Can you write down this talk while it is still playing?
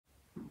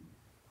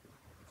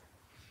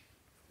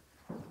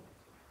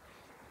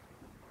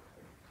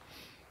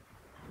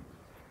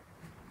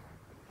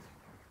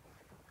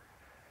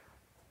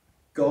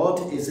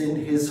God is in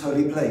his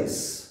holy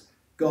place.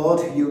 God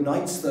who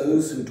unites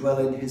those who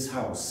dwell in his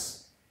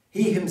house.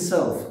 He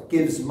himself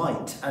gives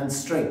might and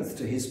strength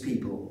to his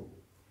people.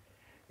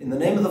 In the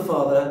name of the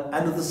Father,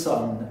 and of the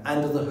Son,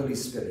 and of the Holy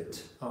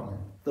Spirit. Amen.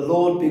 The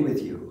Lord be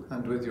with you.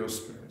 And with your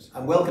spirit.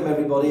 And welcome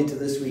everybody to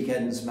this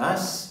weekend's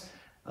Mass.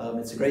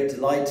 It's a great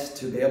delight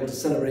to be able to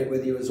celebrate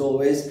with you as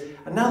always.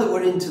 And now that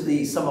we're into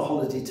the summer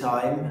holiday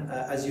time,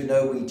 as you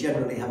know, we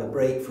generally have a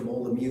break from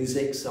all the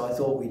music, so I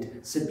thought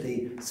we'd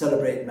simply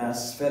celebrate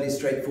Mass fairly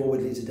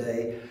straightforwardly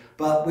today.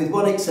 But with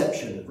one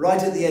exception, right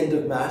at the end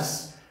of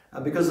Mass,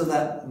 and because of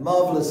that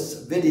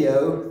marvellous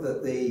video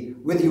that the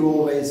With You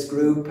Always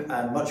group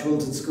and Much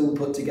Wilton School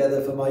put together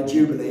for my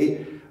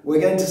Jubilee,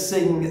 we're going to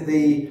sing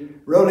the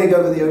Rolling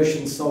Over the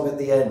Ocean song at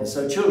the end.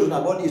 So children, I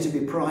want you to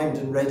be primed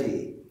and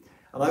ready.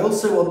 And I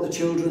also want the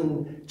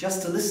children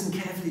just to listen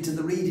carefully to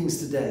the readings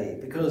today,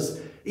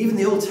 because even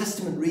the Old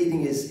Testament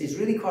reading is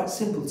really quite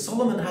simple.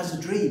 Solomon has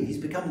a dream. He's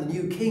become the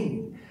new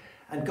king.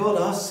 And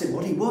God asks him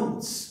what he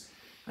wants.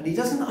 And he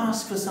doesn't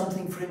ask for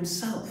something for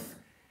himself.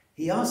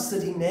 He asks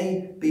that he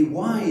may be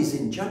wise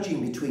in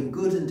judging between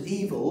good and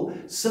evil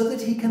so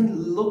that he can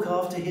look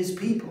after his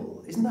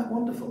people. Isn't that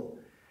wonderful?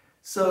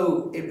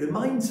 So it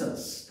reminds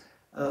us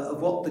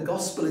of what the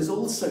gospel is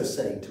also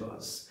saying to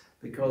us,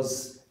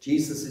 because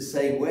Jesus is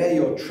saying, where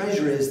your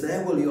treasure is,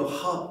 there will your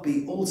heart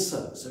be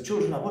also. So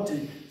children, I want to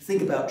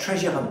think about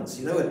treasure hunts.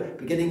 You know, at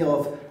the beginning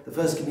of the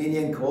First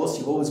Communion course,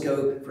 you always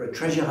go for a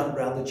treasure hunt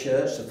around the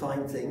church to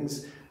find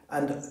things.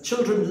 And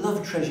children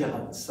love treasure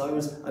hunts. I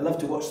love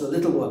to watch the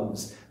little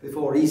ones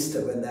before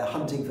Easter when they're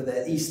hunting for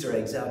their Easter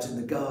eggs out in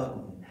the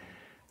garden.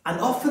 And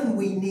often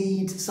we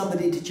need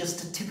somebody to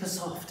tip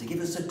us off, to give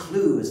us a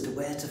clue as to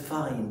where to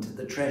find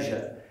the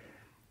treasure.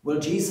 Well,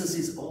 Jesus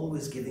is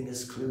always giving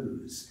us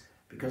clues,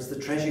 because the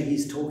treasure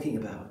he's talking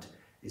about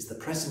is the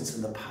presence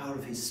and the power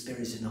of his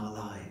Spirit in our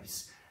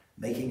lives,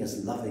 making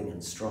us loving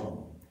and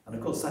strong. And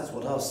of course, that's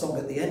what our song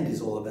at the end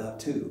is all about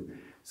too.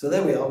 So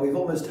there we are, we've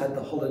almost had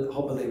the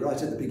homily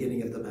right at the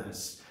beginning of the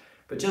Mass.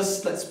 But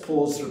just let's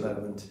pause for a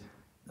moment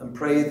and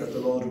pray that the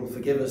Lord will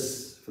forgive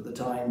us for the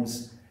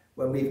times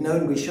when we've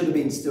known we should have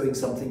been doing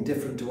something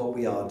different to what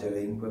we are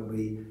doing, when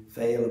we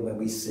fail and when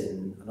we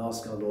sin, and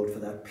ask our Lord for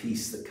that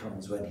peace that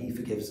comes when he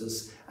forgives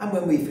us and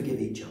when we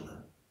forgive each other.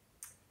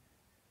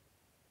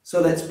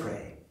 So let's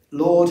pray.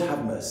 Lord,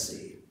 have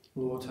mercy.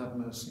 Lord, have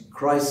mercy.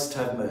 Christ,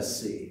 have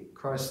mercy.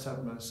 Christ,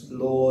 have mercy.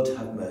 Lord,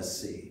 have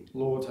mercy.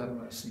 Lord, have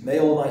mercy. May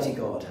Almighty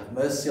God have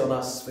mercy on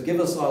us, forgive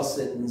us our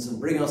sins, and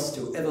bring us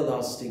to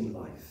everlasting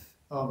life.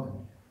 Amen.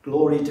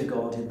 Glory to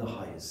God in the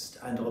highest,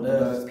 and on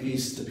earth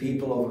peace to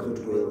people of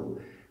good will.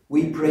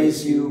 We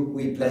praise you,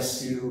 we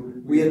bless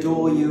you, we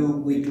adore you,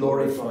 we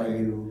glorify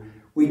you.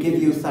 We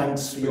give you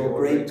thanks for your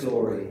great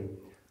glory.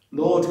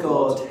 Lord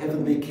God,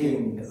 heavenly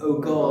King, O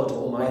God,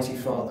 almighty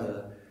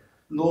Father,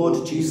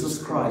 Lord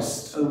Jesus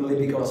Christ, only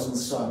begotten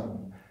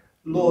Son,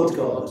 Lord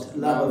God,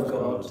 Lamb of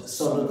God,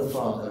 Son of the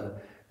Father,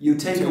 you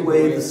take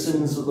away the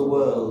sins of the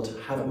world,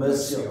 have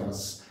mercy on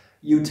us.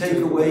 You take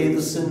away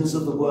the sins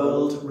of the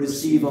world,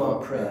 receive our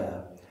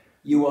prayer.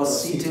 You are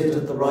seated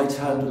at the right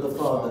hand of the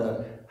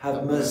Father,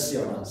 have mercy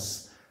on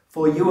us.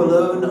 For you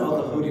alone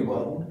are the Holy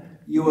One,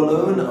 you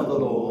alone are the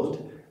Lord,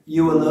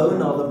 you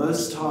alone are the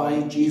Most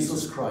High,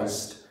 Jesus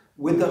Christ,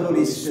 with the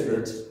Holy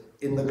Spirit,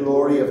 in the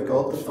glory of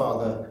God the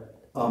Father.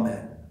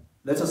 Amen.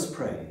 Let us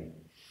pray.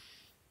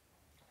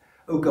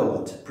 O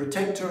God,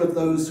 protector of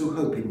those who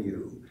hope in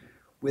you,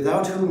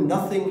 without whom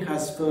nothing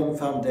has firm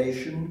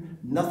foundation,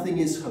 nothing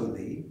is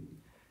holy,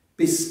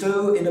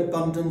 bestow in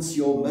abundance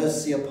your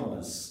mercy upon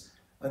us,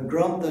 and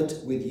grant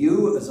that with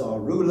you as our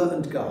ruler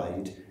and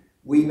guide,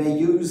 we may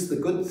use the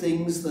good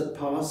things that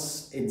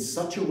pass in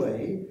such a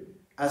way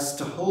as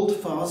to hold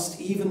fast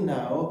even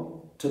now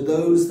to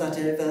those that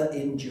ever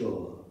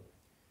endure.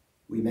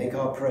 We make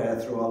our prayer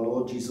through our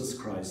Lord Jesus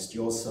Christ,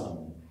 your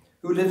Son,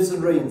 who lives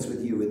and reigns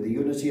with you in the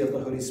unity of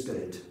the Holy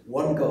Spirit,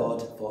 one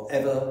God, for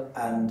ever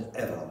and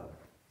ever.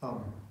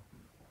 Amen.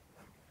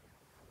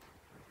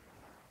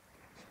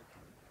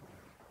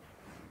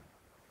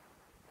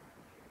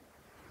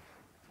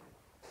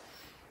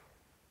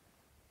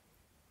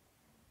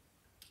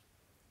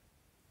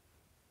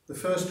 The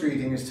first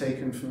reading is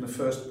taken from the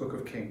first book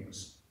of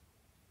Kings.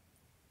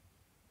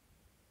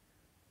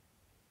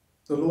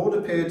 The Lord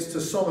appeared to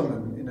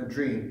Solomon in a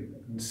dream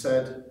and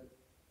said,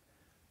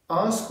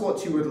 "Ask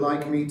what you would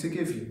like me to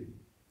give you."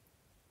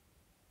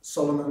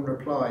 Solomon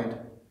replied,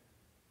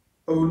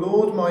 "O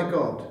Lord my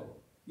God,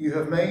 you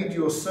have made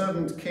your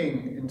servant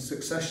king in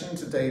succession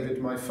to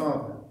David my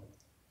father.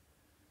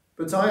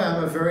 But I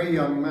am a very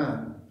young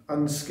man,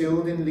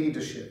 unskilled in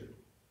leadership.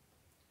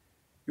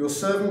 Your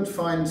servant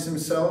finds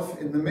himself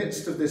in the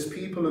midst of this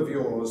people of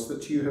yours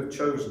that you have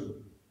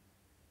chosen.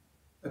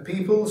 A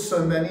people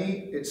so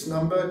many its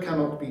number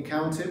cannot be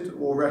counted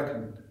or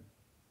reckoned.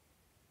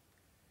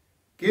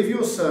 Give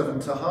your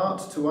servant a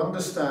heart to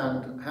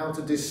understand how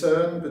to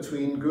discern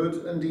between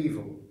good and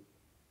evil.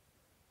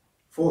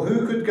 For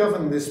who could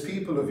govern this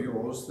people of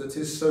yours that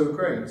is so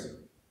great?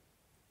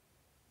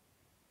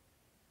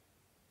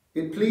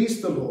 It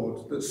pleased the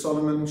Lord that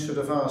Solomon should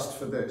have asked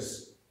for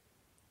this.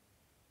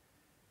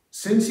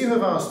 Since you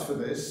have asked for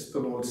this, the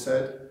Lord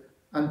said,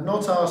 and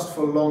not asked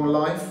for long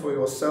life for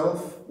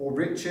yourself, or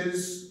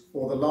riches,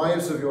 or the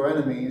lives of your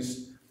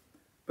enemies,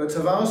 but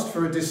have asked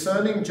for a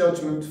discerning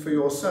judgment for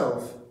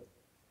yourself,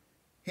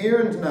 here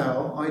and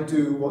now I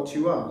do what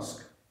you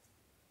ask.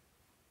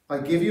 I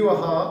give you a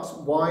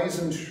heart wise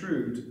and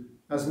shrewd,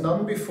 as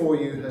none before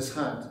you has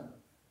had,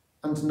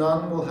 and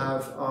none will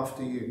have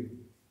after you.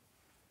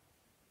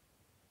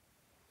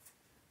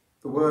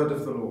 The word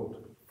of the Lord.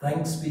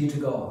 Thanks be to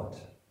God.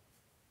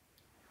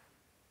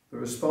 The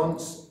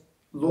response,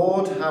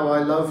 Lord, how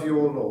I love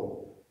your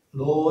law.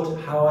 Lord,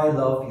 how I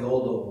love your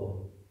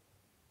law.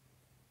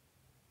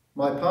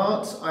 My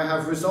part I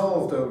have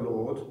resolved, O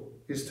Lord,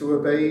 is to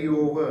obey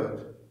your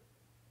word.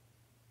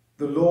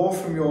 The law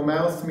from your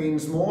mouth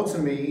means more to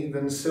me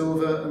than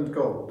silver and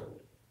gold.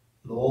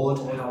 Lord,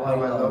 how I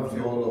love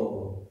your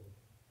law.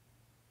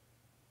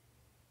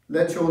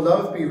 Let your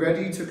love be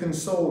ready to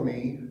console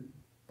me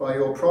by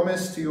your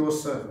promise to your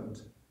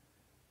servant.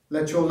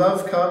 Let your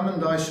love come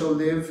and I shall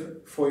live,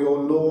 for your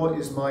law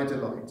is my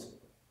delight.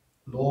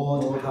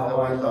 Lord, how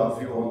I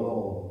love your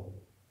law.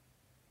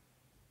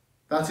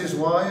 That is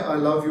why I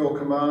love your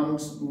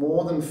commands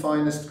more than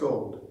finest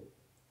gold,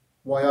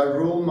 why I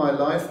rule my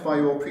life by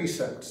your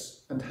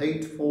precepts and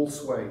hate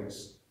false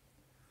ways.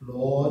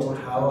 Lord,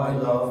 how I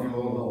love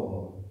your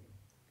law.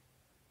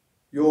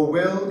 Your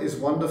will is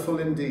wonderful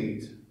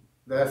indeed,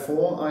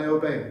 therefore I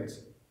obey it.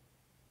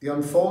 The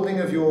unfolding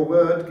of your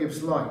word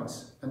gives light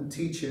and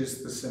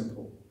teaches the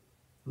simple.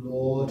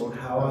 Lord,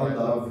 how I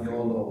love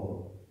your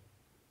law.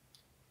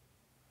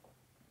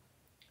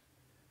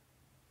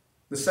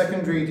 The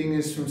second reading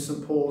is from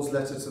St. Paul's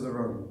letter to the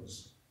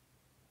Romans.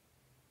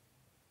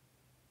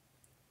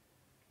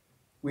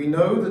 We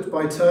know that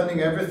by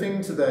turning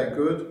everything to their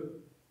good,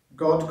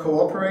 God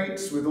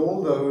cooperates with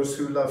all those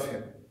who love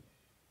him,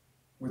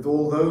 with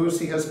all those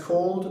he has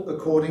called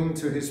according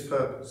to his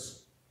purpose.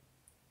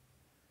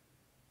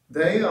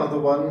 They are the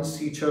ones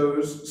he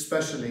chose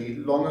specially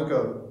long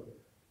ago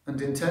and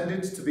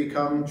intended to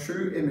become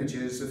true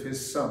images of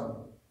his Son,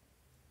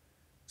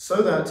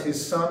 so that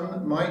his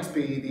Son might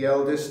be the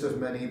eldest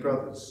of many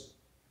brothers.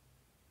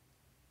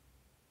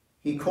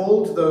 He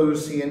called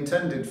those he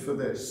intended for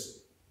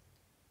this.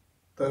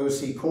 Those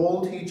he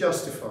called he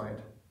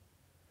justified,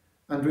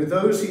 and with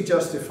those he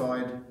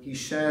justified he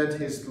shared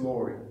his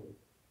glory.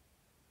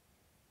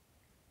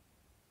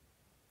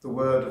 The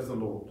word of the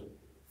Lord.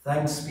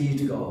 Thanks be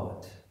to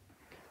God.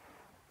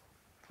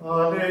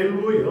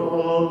 Alleluia,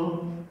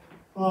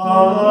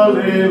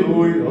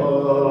 Alleluia,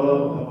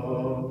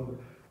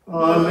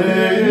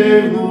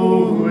 Alleluia.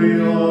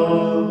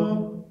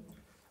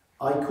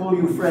 I call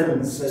you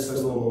friends, says the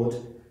Lord,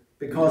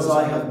 because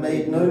I have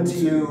made known to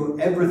you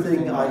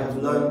everything I have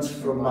learnt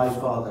from my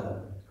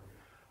Father.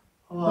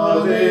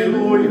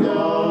 Alleluia,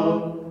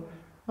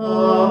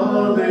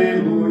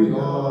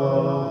 Alleluia,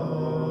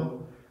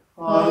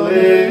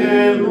 Alleluia.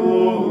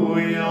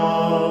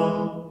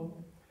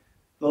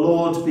 The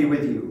Lord be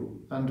with you.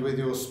 And with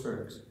your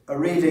spirit. A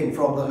reading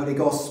from the Holy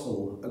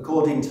Gospel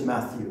according to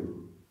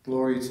Matthew.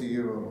 Glory to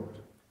you, O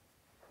Lord.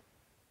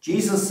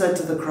 Jesus said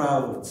to the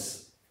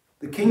crowds,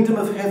 "The kingdom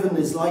of heaven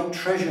is like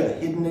treasure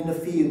hidden in a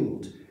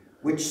field,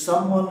 which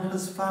someone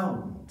has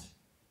found.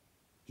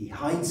 He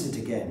hides it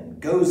again,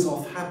 goes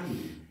off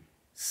happy,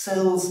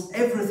 sells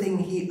everything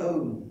he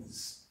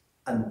owns,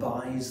 and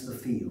buys the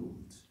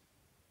field.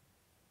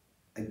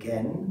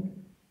 Again,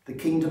 the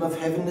kingdom of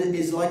heaven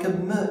is like a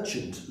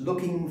merchant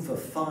looking for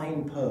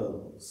fine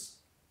pearls.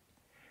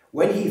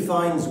 When he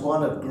finds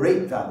one of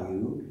great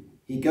value,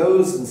 he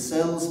goes and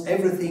sells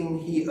everything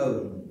he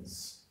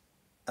owns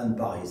and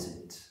buys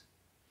it."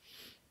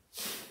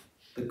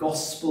 The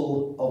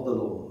Gospel of the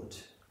Lord.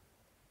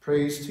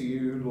 Praise to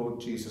you,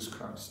 Lord Jesus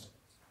Christ.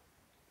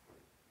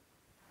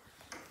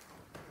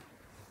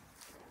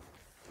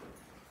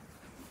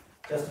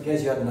 Just in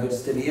case you hadn't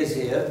noticed him, he is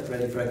here,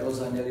 Freddie Freckles.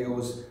 I nearly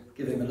always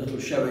give him a little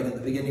showing at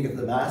the beginning of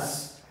the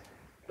Mass.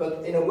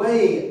 But in a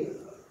way,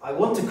 I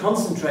want to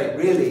concentrate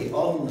really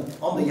on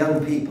the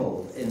young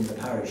people in the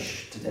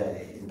parish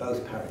today, in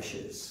both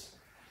parishes,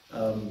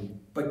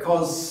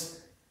 because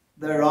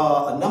there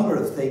are a number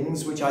of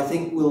things which I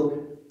think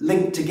will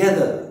link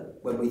together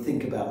when we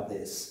think about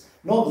this.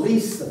 Not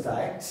least the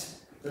fact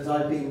that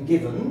I've been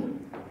given,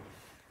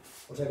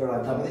 whatever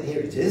I've done with it,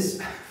 here it is,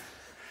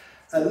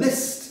 a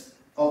list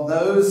of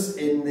those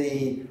in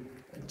the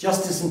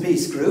Justice and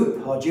Peace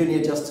group, our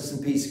junior Justice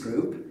and Peace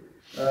group.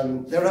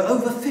 There are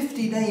over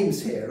 50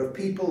 names here of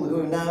people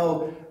who are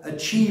now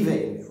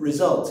achieving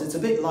results. It's a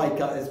bit like,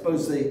 I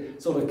suppose, the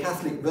sort of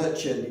Catholic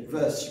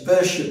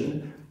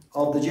version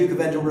of the Duke of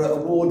Edinburgh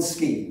award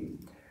scheme.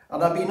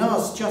 And I've been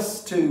asked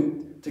just to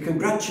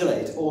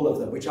congratulate all of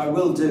them, which I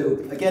will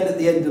do again at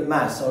the end of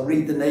Mass. I'll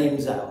read the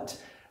names out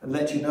and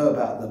let you know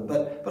about them.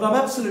 But I'm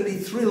absolutely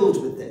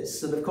thrilled with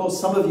this. And of course,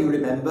 some of you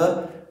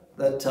remember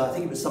that I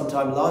think it was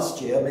sometime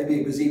last year, maybe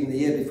it was even the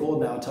year before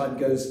now, time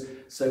goes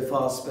so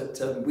fast, but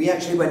we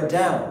actually went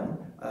down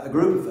a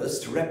group of us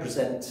to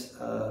represent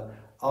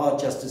our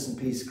Justice and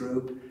Peace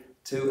group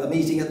to a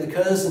meeting at the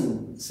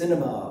Curzon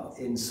Cinema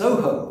in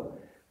Soho,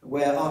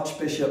 where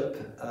Archbishop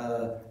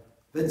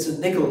Vincent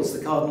Nichols,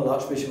 the Cardinal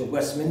Archbishop of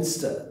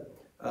Westminster,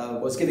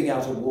 was giving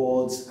out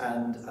awards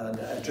and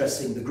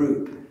addressing the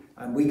group.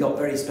 And we got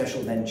very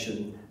special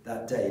mention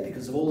that day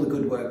because of all the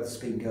good work that's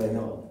been going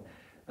on.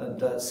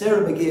 And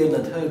Sarah McGeehan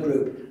and her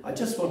group, I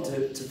just want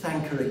to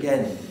thank her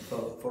again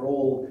for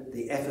all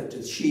the effort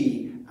that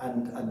she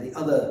and the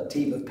other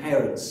team of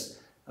parents,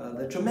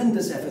 the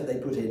tremendous effort they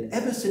put in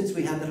ever since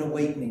we had that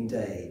awakening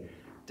day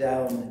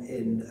down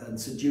in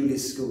St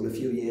Julius School a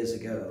few years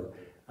ago.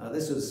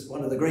 This was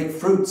one of the great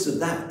fruits of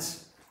that.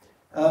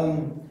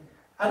 And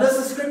as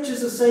the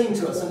scriptures are saying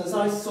to us, and as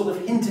I sort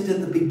of hinted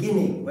at the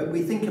beginning, when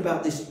we think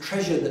about this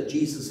treasure that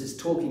Jesus is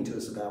talking to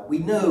us about, we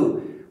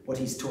know what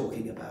he's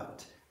talking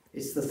about.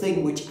 It's the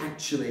thing which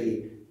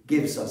actually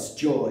gives us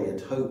joy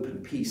and hope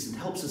and peace and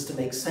helps us to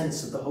make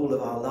sense of the whole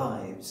of our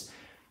lives.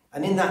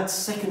 And in that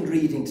second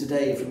reading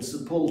today from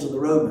St Paul to the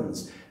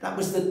Romans, that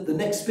was the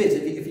next bit.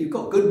 If you've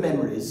got good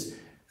memories,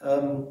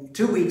 2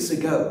 weeks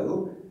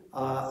ago,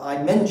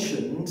 I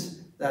mentioned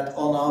that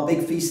on our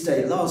big feast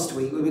day last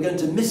week, we were going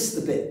to miss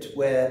the bit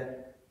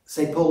where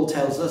St Paul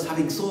tells us,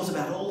 having thought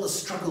about all the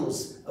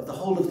struggles of the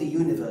whole of the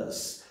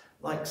universe,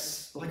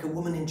 like a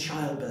woman in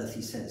childbirth,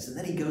 he says. And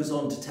then he goes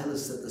on to tell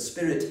us that the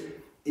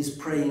Spirit is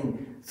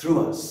praying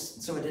through us.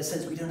 So in a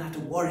sense, we don't have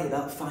to worry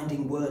about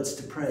finding words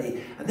to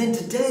pray. And then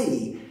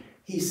today,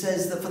 he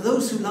says that for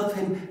those who love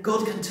him,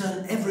 God can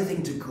turn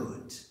everything to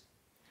good.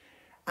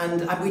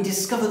 And we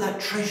discover that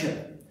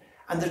treasure.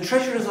 And the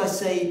treasure, as I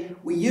say,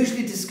 we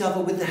usually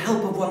discover with the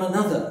help of one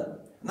another.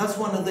 And that's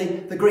one of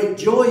the great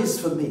joys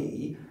for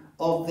me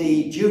of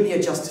the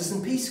Junior Justice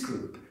and Peace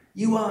group.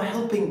 You are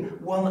helping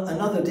one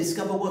another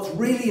discover what's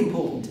really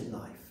important in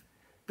life.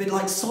 A bit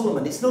like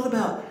Solomon, it's not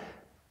about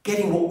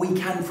getting what we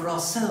can for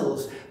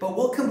ourselves, but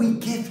what can we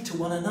give to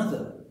one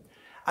another?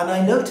 And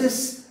I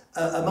notice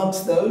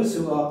amongst those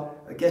who are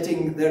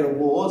getting their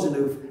awards and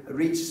who've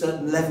reached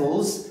certain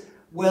levels,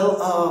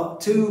 well, our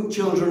 2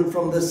 children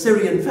from the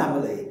Syrian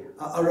family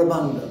are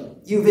among them.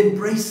 You've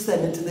embraced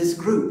them into this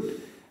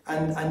group,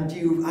 and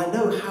I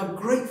know how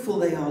grateful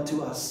they are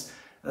to us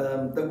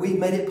that we've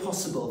made it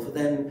possible for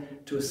them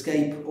to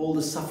escape all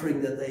the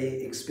suffering that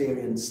they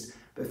experienced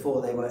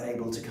before they were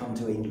able to come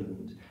to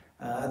England.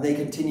 And they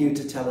continue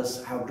to tell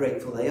us how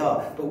grateful they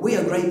are. But we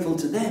are grateful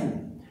to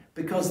them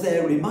because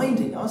they're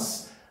reminding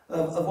us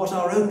of what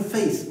our own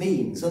faith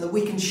means and that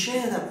we can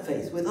share that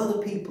faith with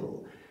other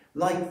people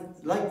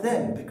like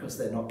them, because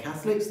they're not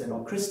Catholics, they're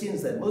not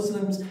Christians, they're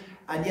Muslims,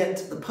 and yet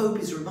the Pope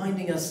is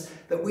reminding us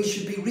that we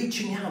should be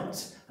reaching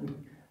out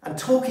and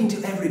talking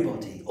to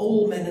everybody,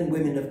 all men and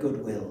women of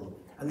goodwill.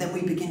 And then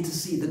we begin to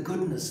see the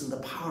goodness and the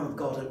power of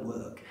God at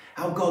work,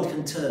 how God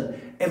can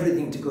turn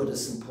everything to good,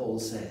 as St Paul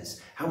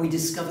says, how we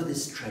discover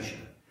this treasure.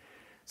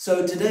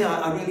 So today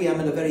I really am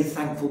in a very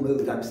thankful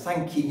mood. I'm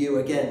thanking you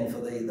again for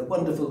the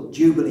wonderful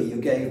jubilee you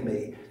gave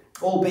me,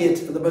 albeit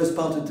for the most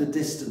part at a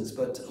distance,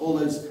 but all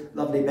those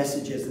lovely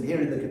messages. And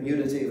here in the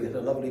community, we had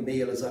a lovely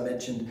meal, as I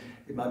mentioned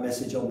in my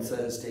message on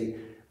Thursday.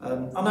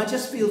 And I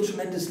just feel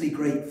tremendously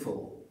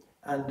grateful.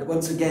 And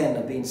once again,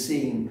 I've been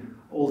seeing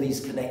all these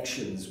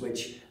connections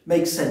which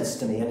make sense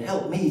to me and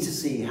help me to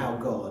see how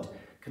God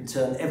can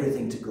turn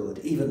everything to good,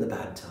 even the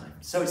bad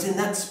times. So it's in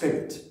that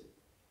spirit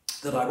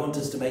that I want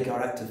us to make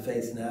our act of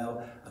faith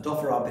now and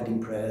offer our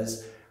bidding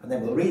prayers. And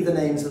then we'll read the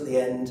names at the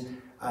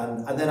end.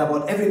 And then I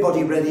want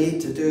everybody ready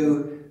to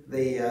do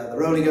the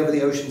Rolling Over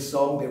the Ocean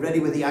song. Be ready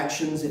with the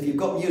actions. If you've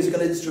got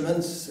musical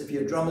instruments, if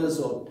you're drummers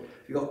or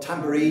if you've got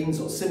tambourines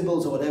or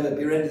cymbals or whatever,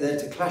 be ready there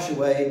to clash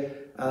away.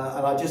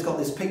 And I've just got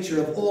this picture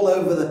of all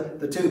over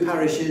the 2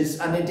 parishes,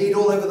 and indeed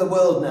all over the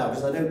world now,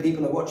 because I know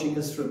people are watching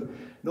us from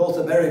North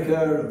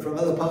America and from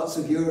other parts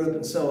of Europe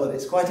and so on.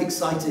 It's quite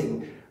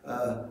exciting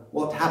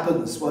what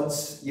happens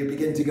once you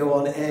begin to go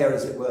on air,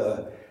 as it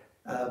were.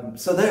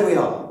 So there we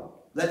are.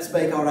 Let's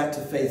make our act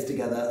of faith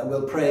together, and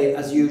we'll pray,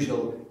 as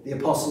usual, the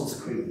Apostles'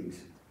 Creed.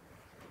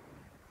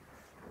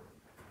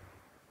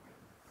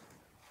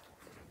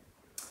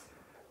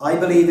 I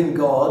believe in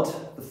God,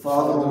 the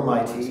Father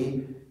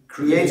Almighty,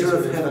 creator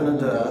of heaven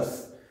and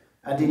earth,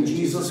 and in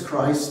Jesus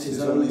Christ,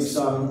 his only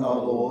Son, our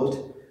Lord,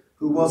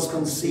 who was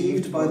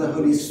conceived by the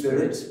Holy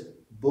Spirit,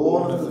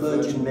 born of the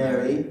Virgin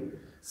Mary,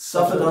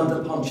 suffered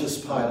under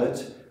Pontius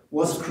Pilate,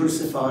 was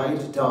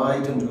crucified,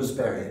 died, and was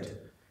buried.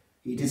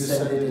 He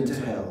descended into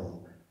hell.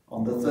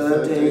 On the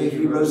 3rd day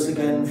he rose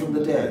again from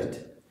the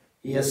dead.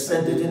 He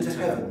ascended into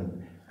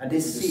heaven, and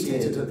is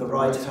seated at the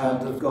right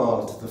hand of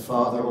God, the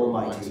Father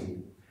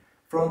Almighty.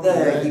 From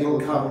there he will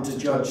come to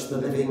judge the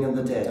living and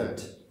the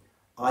dead.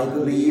 I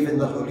believe in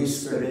the Holy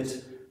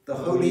Spirit, the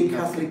Holy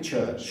Catholic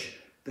Church,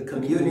 the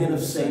communion of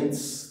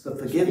saints, the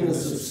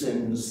forgiveness of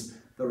sins,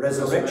 the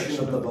resurrection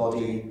of the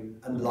body,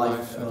 and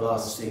life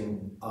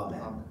everlasting.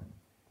 Amen.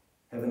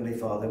 Heavenly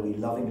Father, we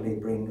lovingly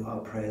bring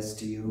our prayers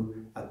to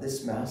you at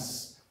this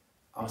Mass,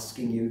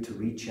 asking you to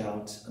reach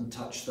out and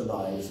touch the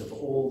lives of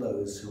all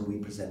those whom we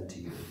present to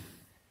you.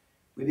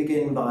 We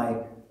begin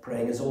by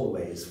praying as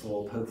always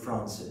for Pope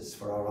Francis,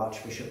 for our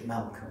Archbishop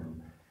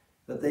Malcolm,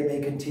 that they may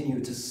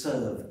continue to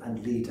serve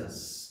and lead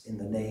us in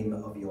the name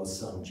of your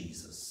Son,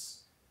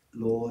 Jesus.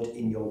 Lord,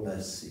 in your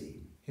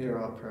mercy, hear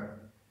our prayer.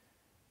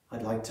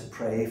 I'd like to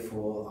pray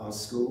for our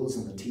schools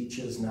and the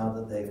teachers now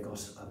that they've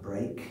got a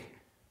break.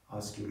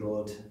 Ask you,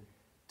 Lord,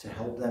 to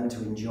help them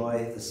to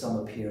enjoy the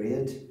summer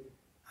period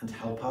and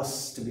help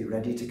us to be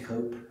ready to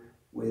cope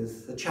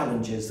with the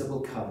challenges that will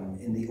come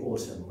in the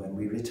autumn when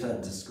we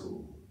return to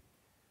school.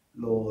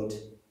 Lord,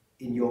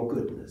 in your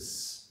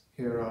goodness,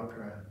 hear our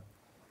prayer.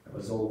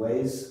 As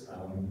always,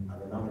 and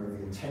a number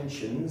of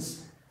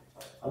intentions.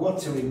 I want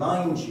to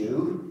remind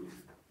you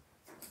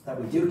that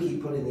we do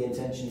keep putting the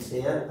intentions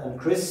here, and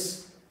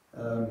Chris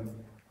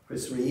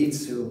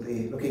Reeds, who will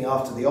be looking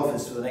after the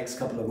office for the next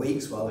couple of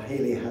weeks while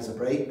Hayley has a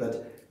break,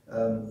 but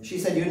she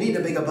said you need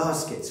a bigger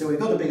basket. So we've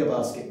got a bigger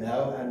basket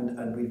now,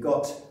 and we've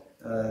got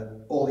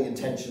all the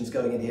intentions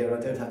going in here. I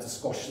don't have to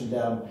squash them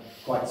down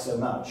quite so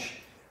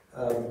much.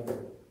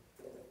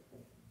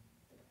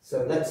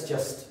 So let's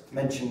just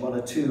mention one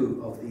or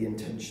two of the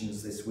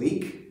intentions this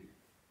week.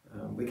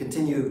 We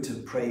continue to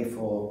pray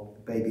for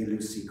baby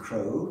Lucy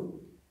Crow.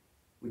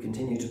 We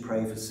continue to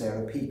pray for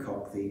Sarah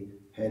Peacock, the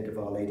head of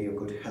Our Lady of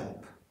Good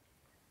Help.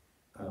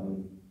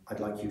 I'd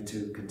like you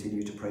to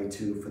continue to pray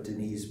too for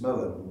Denise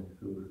Moen,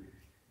 who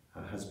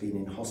has been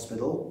in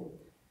hospital.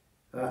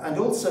 And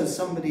also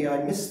somebody,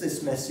 I missed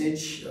this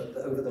message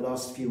over the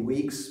last few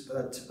weeks,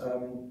 but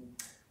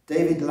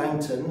David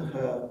Langton,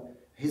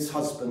 his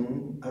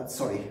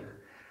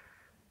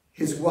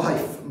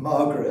wife,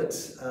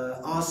 Margaret,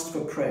 asked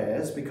for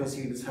prayers because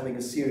he was having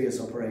a serious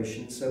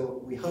operation.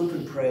 So we hope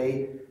and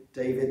pray,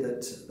 David,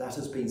 that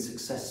has been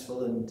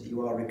successful and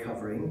you are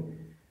recovering.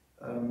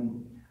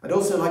 I'd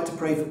also like to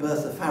pray for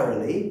Bertha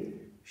Farrelly.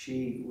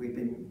 We've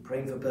been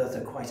praying for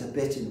Bertha quite a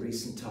bit in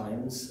recent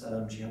times.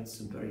 She had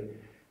some very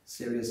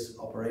serious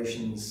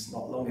operations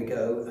not long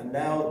ago, and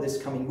now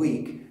this coming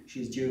week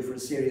she's due for a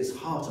serious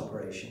heart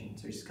operation.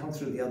 So she's come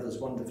through the others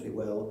wonderfully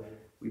well.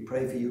 We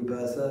pray for you,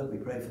 Bertha. We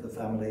pray for the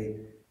family.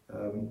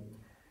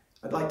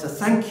 I'd like to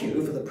thank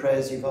you for the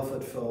prayers you've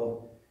offered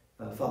for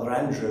Father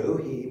Andrew.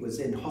 He was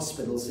in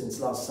hospital since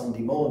last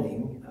Sunday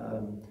morning.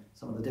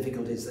 Some of the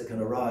difficulties that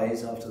can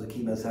arise after the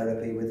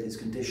chemotherapy with his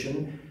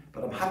condition.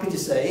 But I'm happy to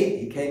say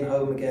he came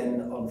home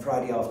again on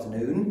Friday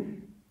afternoon,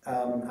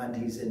 and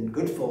he's in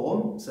good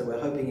form. So we're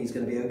hoping he's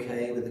going to be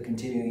okay with the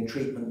continuing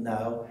treatment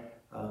now.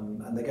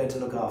 And they're going to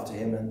look after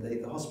him, and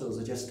the hospitals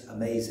are just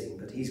amazing.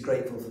 But he's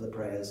grateful for the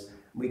prayers.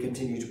 We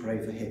continue to pray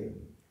for him.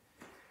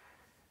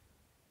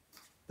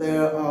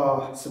 There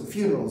are some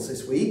funerals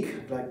this week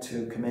I'd like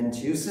to commend to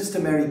you. Sister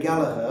Mary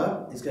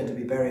Gallagher is going to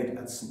be buried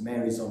at St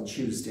Mary's on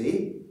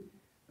Tuesday.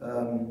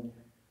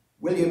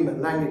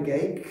 William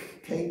Langegate,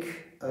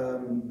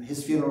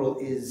 his funeral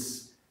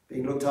is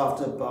being looked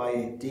after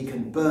by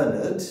Deacon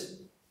Bernard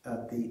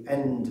at the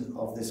end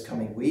of this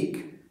coming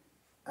week.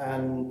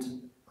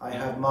 And I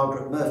have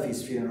Margaret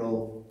Murphy's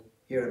funeral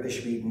here at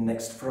Bishop Eton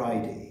next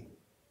Friday.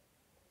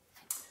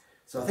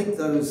 So I think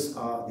those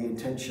are the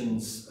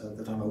intentions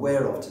that I'm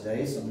aware of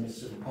today. So I'm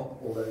just going to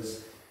pop all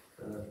those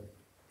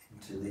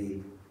into the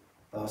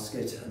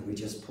basket, and we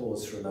just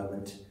pause for a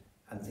moment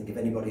and think of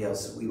anybody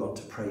else that we want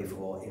to pray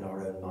for in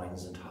our own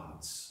minds and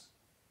hearts.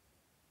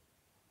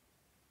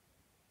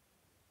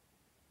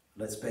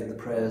 Let's beg the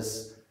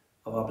prayers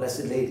of our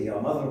Blessed Lady,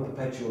 our Mother of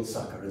Perpetual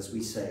Succour, as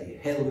we say,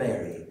 Hail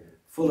Mary,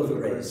 full of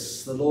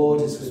grace, the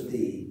Lord is with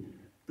thee.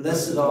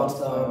 Blessed art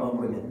thou among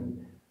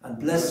women, and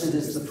blessed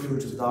is the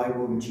fruit of thy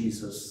womb,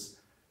 Jesus.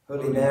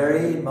 Holy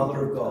Mary,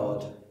 Mother of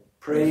God,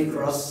 pray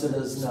for us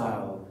sinners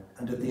now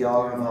and at the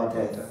hour of our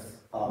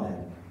death.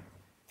 Amen.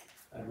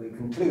 And we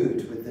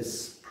conclude with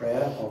this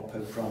prayer of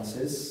Pope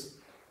Francis.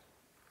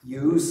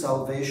 You,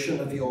 salvation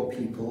of your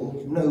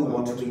people, know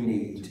what we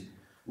need.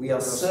 We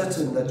are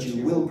certain that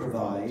you will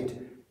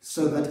provide,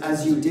 so that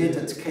as you did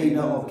at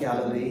Cana of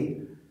Galilee,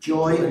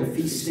 joy and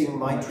feasting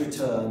might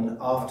return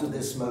after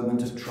this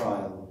moment of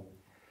trial.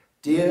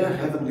 Dear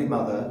Heavenly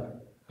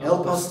Mother,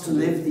 help us to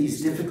live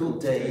these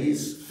difficult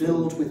days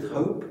filled with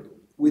hope,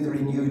 with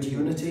renewed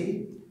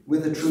unity,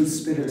 with a true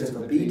spirit of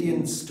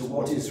obedience to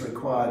what is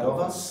required of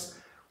us,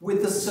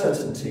 with the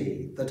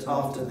certainty that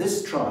after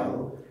this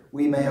trial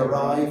we may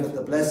arrive at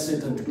the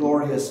blessed and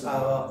glorious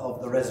hour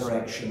of the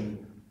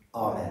resurrection.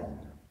 Amen.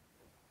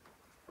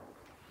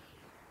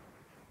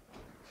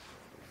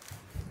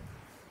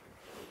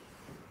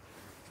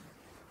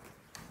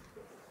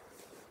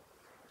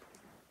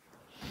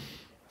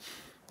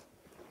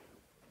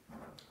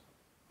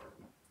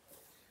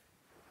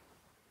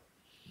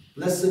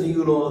 Blessed are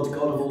you, Lord,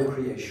 God of all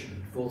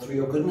creation, for through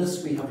your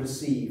goodness we have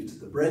received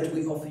the bread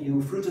we offer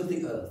you, fruit of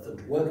the earth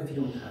and work of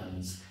human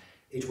hands.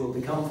 It will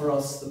become for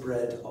us the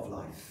bread of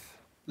life.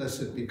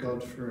 Blessed be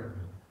God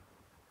forever.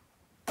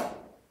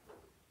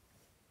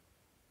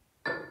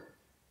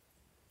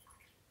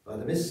 By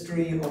the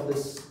mystery of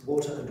this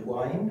water and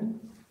wine,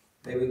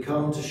 may we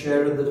come to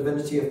share in the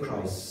divinity of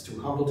Christ, who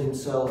humbled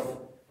himself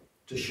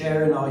to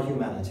share in our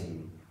humanity.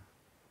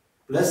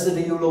 Blessed are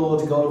you,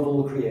 Lord, God of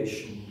all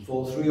creation,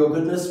 for through your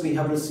goodness we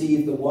have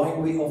received the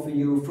wine we offer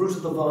you, fruit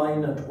of the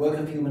vine and work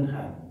of human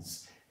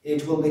hands.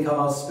 It will become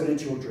our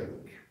spiritual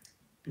drink.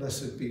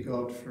 Blessed be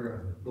God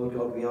forever. Lord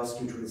God, we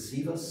ask you to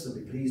receive us and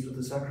be pleased with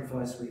the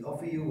sacrifice we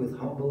offer you with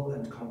humble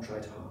and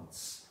contrite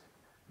hearts.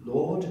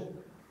 Lord,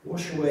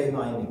 wash away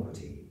my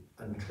iniquity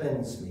and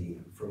cleanse me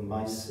from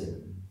my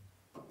sin.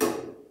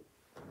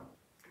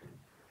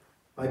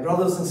 My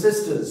brothers and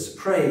sisters,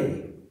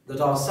 pray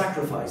that our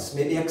sacrifice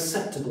may be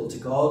acceptable to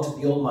God,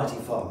 the Almighty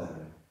Father.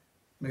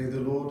 May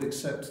the Lord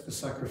accept the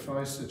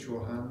sacrifice at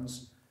your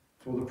hands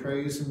for the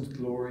praise and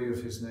glory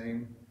of his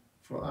name,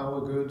 for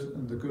our good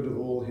and the good of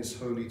all his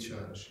holy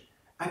church.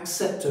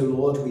 Accept, O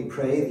Lord, we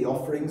pray, the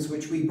offerings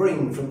which we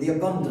bring from the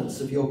abundance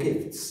of your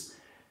gifts,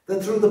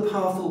 that through the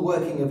powerful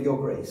working of your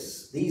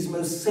grace, these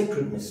most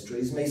sacred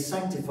mysteries may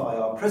sanctify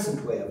our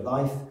present way of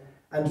life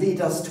and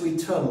lead us to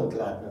eternal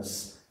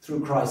gladness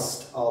through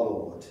Christ our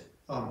Lord.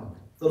 Amen.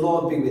 The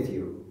Lord be with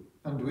you.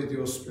 And with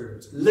your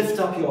spirit. Lift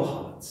up your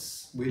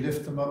hearts. We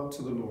lift them up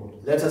to the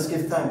Lord. Let us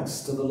give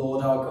thanks to the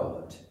Lord our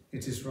God.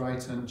 It is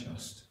right and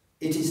just.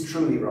 It is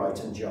truly right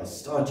and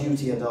just, our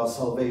duty and our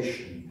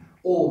salvation,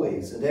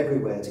 always and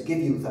everywhere to give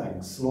you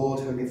thanks, Lord,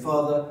 Holy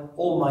Father,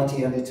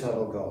 Almighty and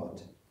eternal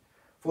God.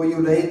 For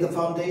you laid the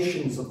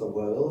foundations of the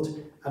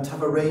world and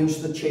have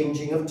arranged the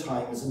changing of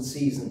times and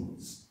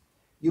seasons.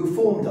 You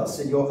formed us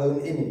in your own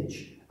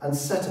image and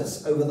set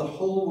us over the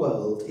whole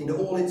world in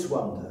all its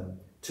wonder,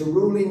 to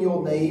rule in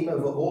your name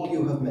over all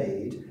you have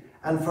made,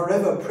 and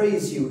forever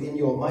praise you in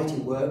your mighty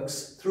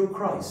works through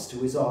Christ,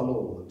 who is our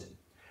Lord.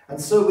 And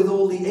so with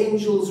all the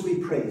angels we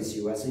praise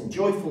you, as in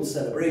joyful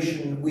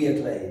celebration we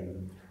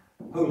acclaim.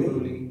 Holy,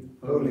 holy,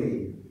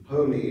 holy,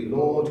 holy,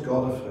 Lord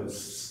God of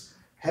hosts,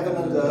 heaven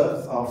and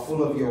earth are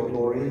full of your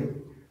glory.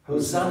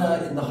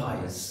 Hosanna in the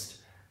highest.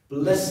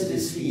 Blessed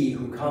is he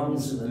who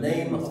comes in the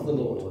name of the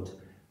Lord.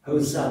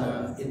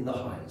 Hosanna in the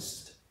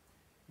highest.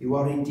 You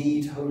are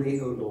indeed holy,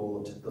 O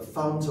Lord, the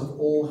fount of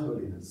all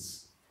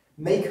holiness.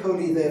 Make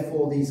holy,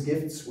 therefore, these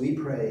gifts, we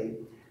pray,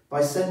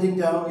 by sending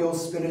down your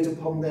Spirit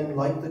upon them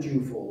like the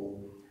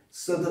dewfall,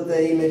 so that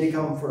they may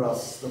become for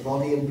us the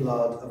body and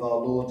blood of our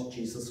Lord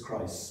Jesus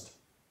Christ.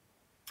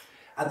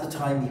 At the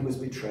time he was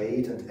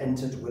betrayed and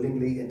entered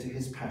willingly into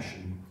his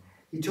passion,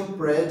 he took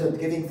bread and,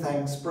 giving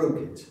thanks, broke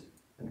it,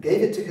 and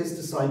gave it to his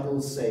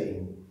disciples,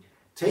 saying,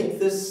 "Take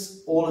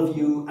this, all of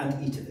you,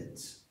 and eat of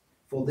it,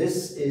 for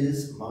this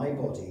is my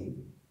body,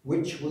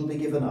 which will be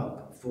given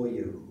up for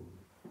you."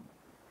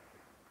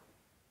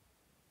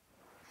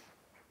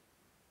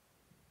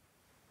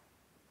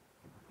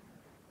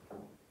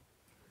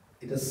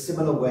 In a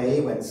similar way,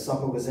 when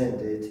supper was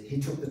ended, he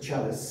took the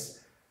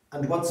chalice,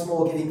 and once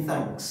more giving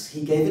thanks,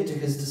 he gave it to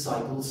his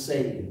disciples,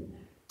 saying,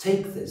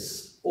 "Take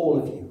this, all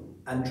of you,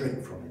 and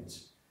drink from it,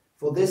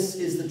 for this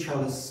is the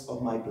chalice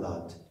of my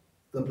blood,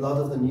 the blood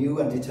of the new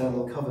and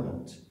eternal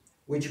covenant,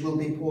 which will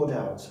be poured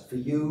out for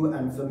you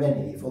and for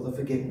many for the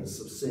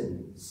forgiveness of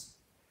sins.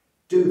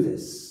 Do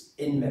this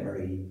in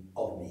memory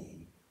of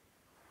me."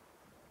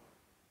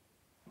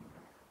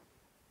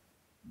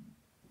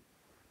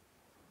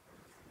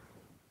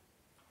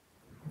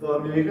 The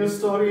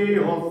mystery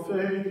of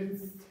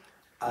faith.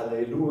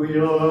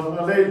 Alleluia,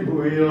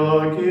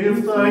 alleluia,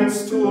 give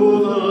thanks to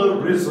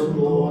the risen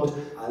Lord.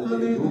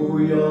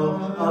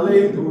 Alleluia,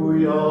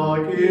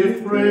 alleluia,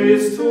 give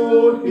praise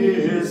to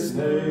his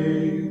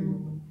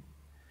name.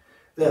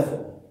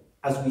 Therefore,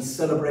 as we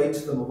celebrate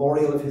the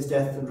memorial of his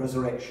death and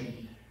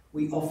resurrection,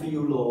 we offer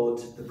you,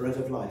 Lord, the bread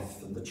of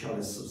life and the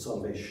chalice of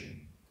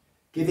salvation,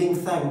 giving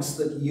thanks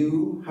that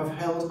you have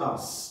held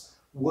us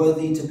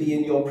worthy to be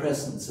in your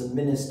presence and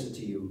minister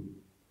to you.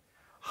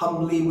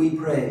 Humbly we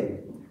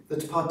pray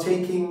that,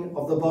 partaking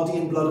of the body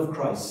and blood of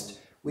Christ,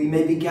 we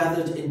may be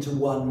gathered into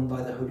one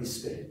by the Holy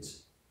Spirit.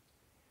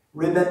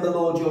 Remember,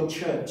 Lord, your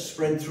church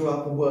spread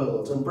throughout the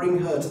world, and bring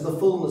her to the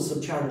fullness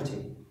of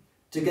charity,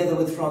 together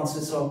with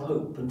Francis our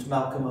Pope and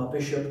Malcolm our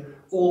Bishop,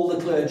 all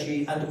the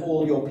clergy and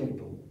all your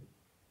people.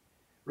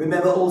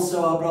 Remember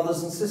also our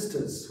brothers and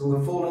sisters who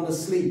have fallen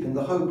asleep in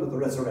the hope of the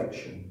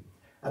resurrection,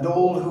 and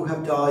all who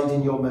have died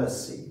in your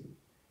mercy.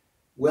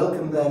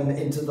 Welcome them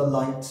into the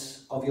light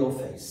of your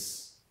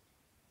face.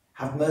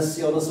 Have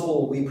mercy on us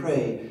all, we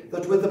pray,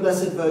 that with the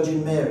Blessed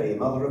Virgin Mary,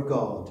 Mother of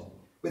God,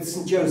 with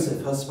St.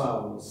 Joseph, her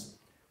spouse,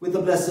 with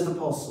the blessed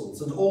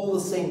apostles, and all the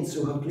saints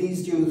who have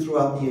pleased you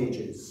throughout the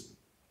ages,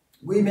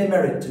 we may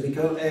merit to be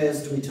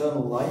co-heirs to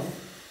eternal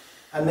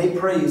life, and may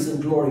praise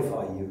and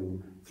glorify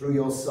you through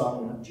your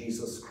Son,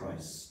 Jesus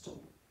Christ.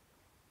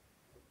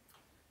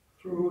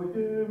 Through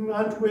him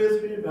and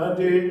with him and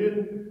in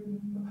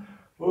him,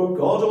 O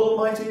God,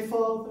 Almighty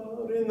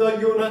Father, in the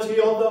unity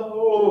of the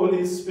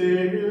Holy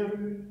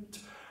Spirit,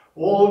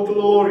 all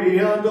glory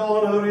and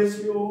honour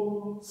is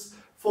yours,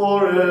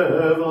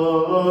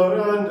 forever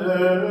and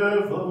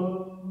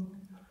ever.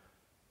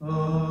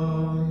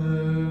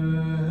 Amen.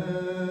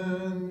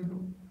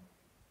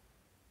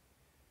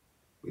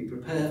 We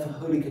prepare for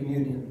Holy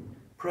Communion,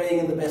 praying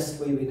in the best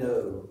way we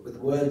know, with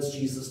words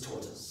Jesus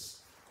taught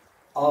us.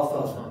 Our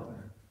Father,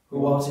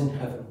 who art in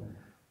heaven,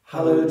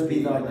 hallowed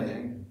be thy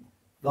name.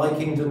 Thy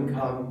kingdom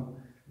come,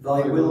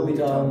 thy will be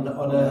done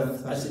on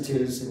earth as it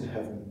is in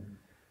heaven.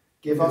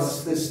 Give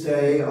us this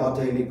day our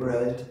daily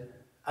bread,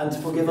 and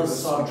forgive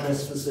us our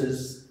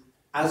trespasses,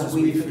 as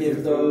we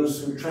forgive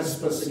those who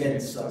trespass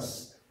against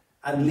us.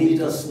 And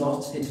lead us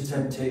not into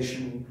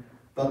temptation,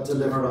 but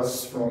deliver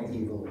us from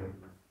evil.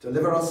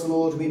 Deliver us,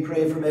 Lord, we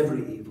pray, from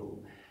every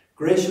evil.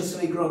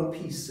 Graciously grant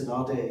peace in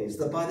our days,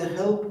 that by the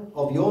help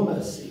of your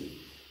mercy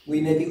we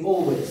may be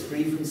always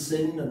free from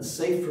sin and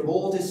safe from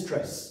all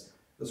distress,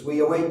 as we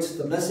await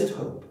the blessed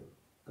hope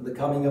and the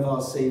coming of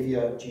our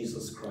Saviour,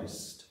 Jesus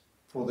Christ.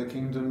 For the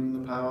kingdom,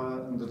 the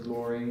power, and the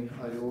glory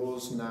are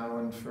yours now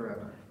and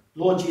forever.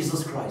 Lord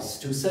Jesus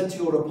Christ, who said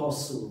to your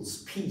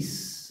apostles,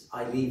 "Peace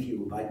I leave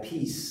you, my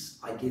peace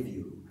I give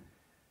you,"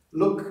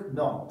 look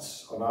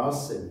not on our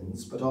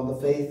sins, but on the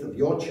faith of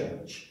your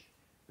church,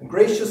 and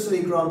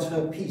graciously grant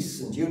her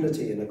peace and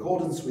unity in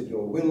accordance with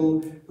your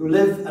will, who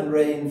live and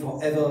reign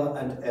for ever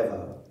and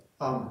ever.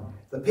 Amen.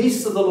 The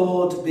peace of the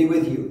Lord be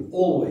with you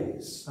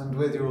always. And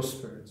with your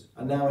spirit.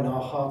 And now in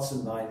our hearts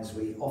and minds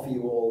we offer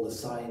you all the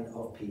sign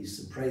of peace,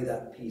 and pray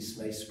that peace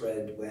may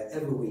spread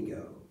wherever we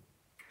go.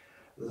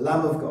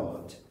 Lamb of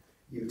God,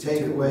 you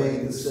take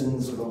away the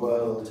sins of the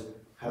world,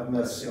 have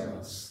mercy on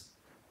us.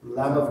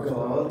 Lamb of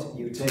God,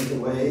 you take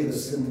away the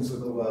sins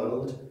of the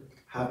world,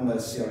 have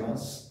mercy on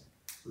us.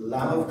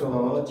 Lamb of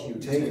God, you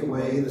take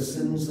away the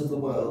sins of the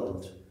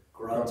world,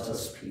 grant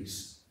us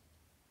peace.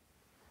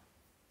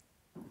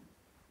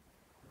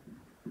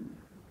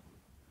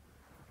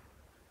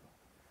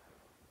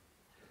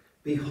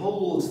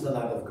 Behold the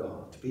Lamb of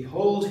God,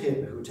 behold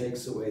him who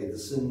takes away the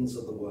sins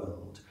of the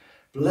world.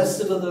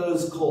 Blessed are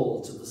those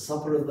called to the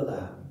supper of the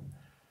Lamb.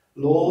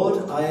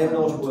 Lord, I am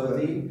not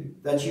worthy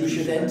that you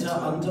should enter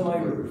under my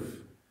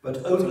roof,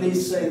 but only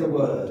say the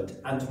word,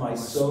 and my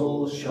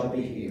soul shall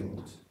be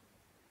healed.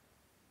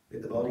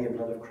 With the body and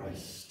blood of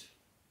Christ,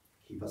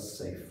 keep us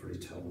safe for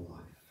eternal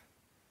life.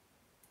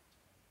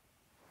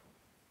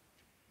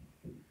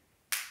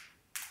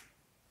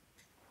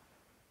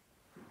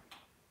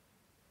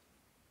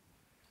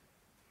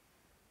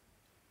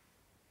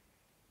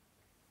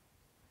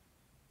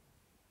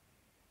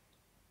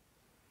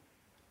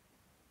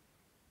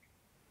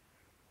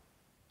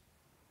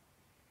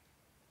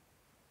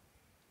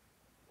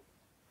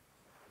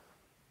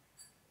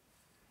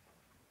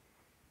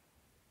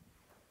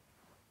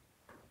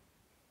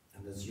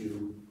 And as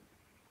you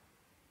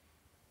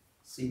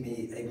see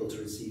me able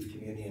to receive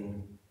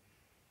communion,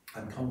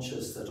 I'm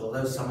conscious that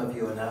although some of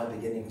you are now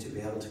beginning to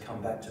be able to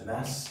come back to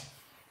Mass,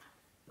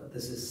 that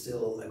this is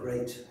still a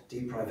great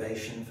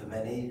deprivation for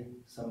many,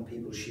 some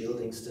people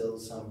shielding still,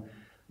 some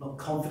not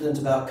confident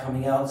about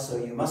coming out, so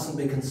you mustn't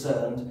be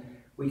concerned.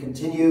 We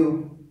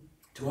continue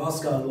to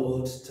ask our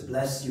Lord to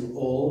bless you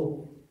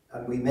all,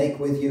 and we make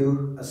with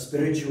you a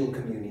spiritual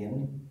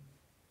communion.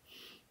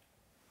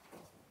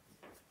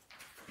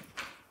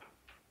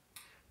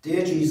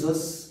 Dear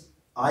Jesus,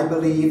 I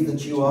believe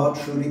that you are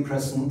truly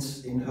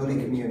present in Holy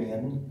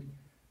Communion.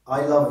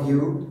 I love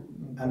you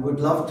and would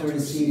love to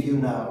receive you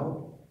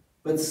now,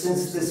 but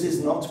since this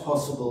is not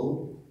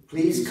possible,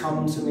 please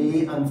come to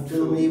me and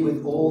fill me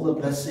with all the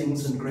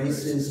blessings and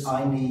graces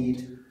I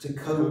need to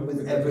cope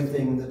with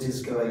everything that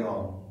is going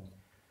on.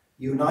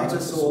 Unite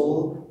us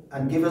all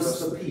and give us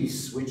the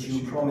peace which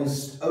you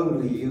promised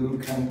only you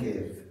can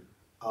give.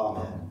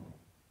 Amen.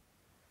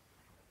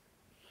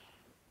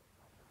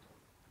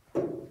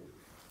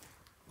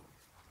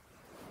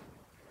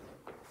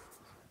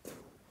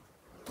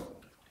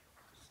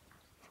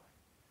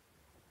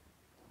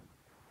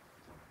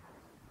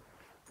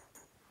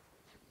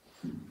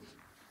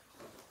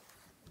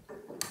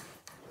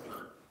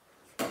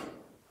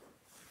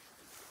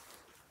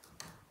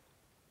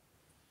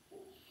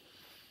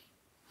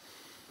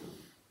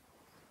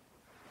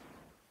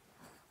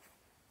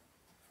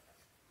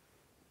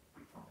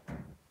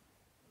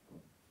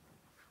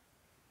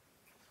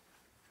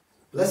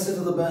 Blessed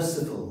are the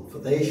merciful, for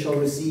they shall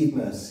receive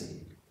mercy.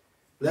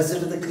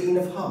 Blessed are the clean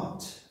of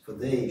heart, for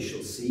they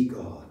shall see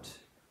God.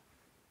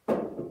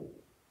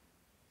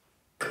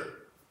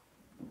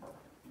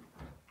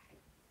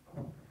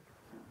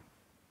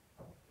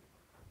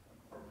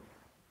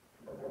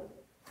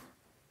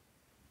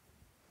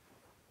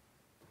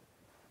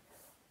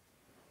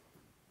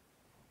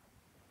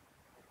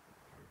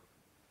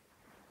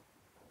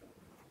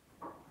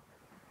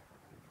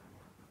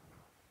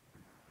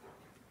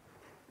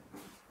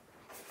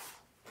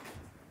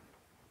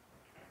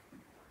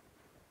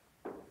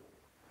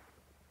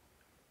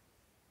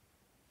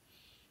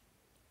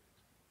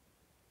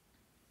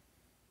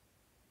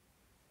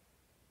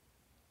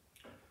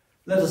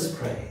 Let us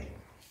pray.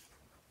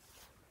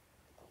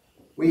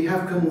 We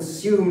have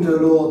consumed, O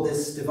Lord,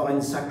 this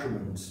divine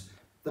sacrament,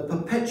 the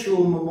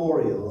perpetual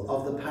memorial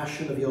of the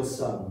passion of your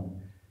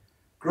Son.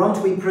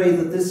 Grant, we pray,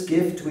 that this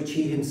gift which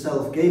he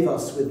himself gave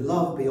us with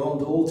love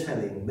beyond all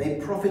telling may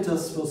profit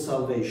us for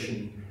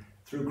salvation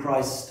through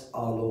Christ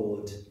our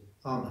Lord.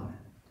 Amen.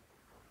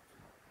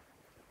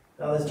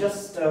 Now there's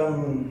just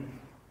one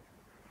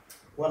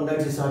one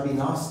notice I've been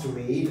asked to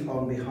read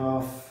on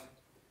behalf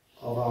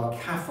of our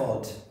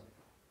CAFOD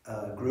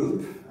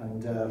group,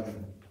 and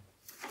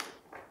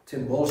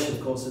Tim Walsh,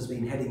 of course, has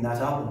been heading that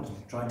up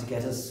and trying to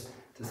get us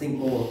to think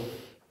more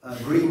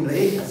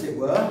greenly, as it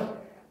were.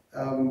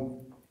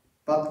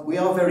 But we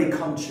are very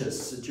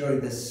conscious that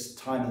during this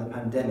time of the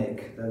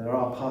pandemic that there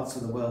are parts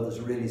of the world that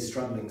are really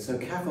struggling. So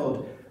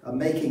CAFOD are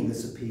making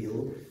this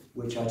appeal,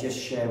 which I just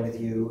share with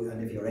you,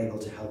 and if you're able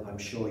to help, I'm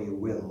sure you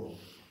will.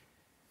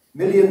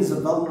 Millions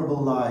of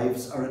vulnerable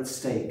lives are at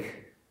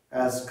stake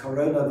as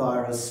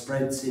coronavirus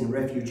spreads in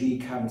refugee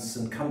camps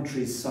and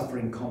countries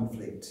suffering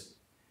conflict.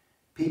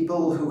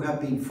 People who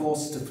have been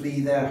forced to flee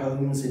their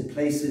homes in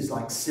places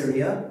like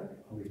Syria,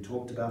 and we've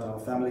talked about our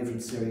family from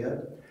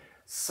Syria,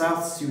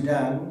 South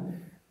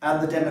Sudan,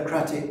 and the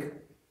Democratic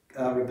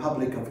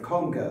Republic of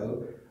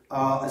Congo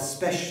are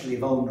especially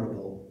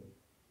vulnerable.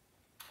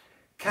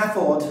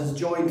 CAFOD has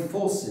joined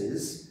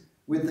forces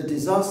with the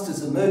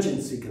Disasters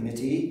Emergency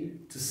Committee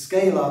to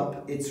scale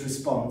up its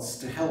response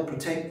to help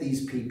protect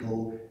these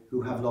people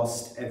who have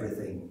lost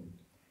everything.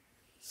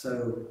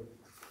 So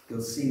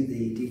you'll see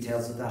the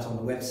details of that on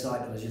the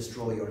website, and I just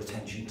draw your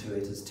attention to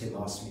it as Tim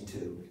asked me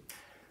to.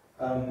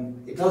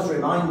 It does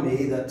remind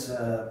me that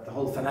the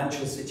whole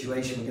financial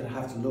situation we're going to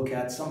have to look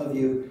at. Some of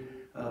you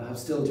have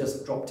still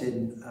just dropped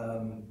in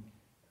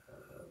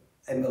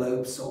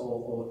envelopes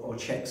or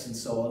cheques and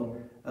so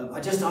on.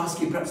 I just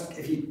ask you, perhaps,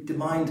 if you don't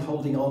mind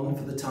holding on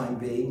for the time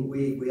being.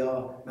 We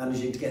are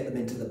managing to get them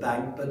into the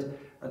bank, but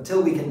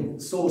until we can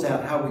sort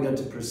out how we're going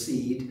to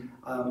proceed,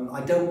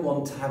 I don't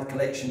want to have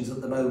collections at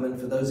the moment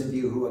for those of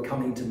you who are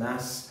coming to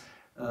Mass.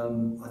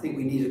 I think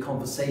we need a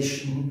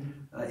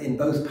conversation in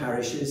both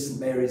parishes, St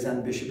Mary's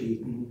and Bishop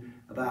Eton,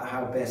 about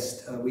how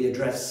best we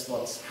address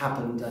what's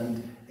happened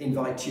and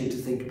invite you to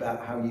think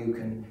about how you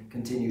can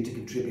continue to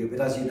contribute. But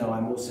as you know,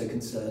 I'm also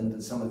concerned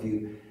that some of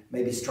you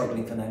may be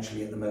struggling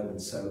financially at the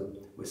moment, so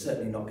we're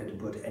certainly not going to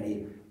put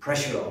any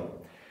pressure on.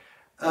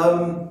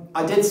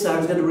 I did say I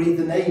was going to read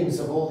the names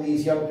of all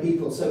these young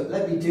people, so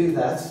let me do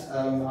that.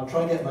 I'll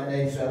try and get my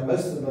names down.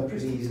 Most of them are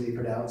pretty easily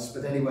pronounced,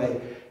 but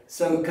anyway.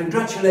 So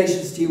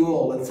congratulations to you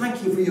all, and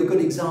thank you for your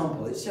good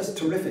example. It's just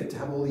terrific to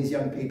have all these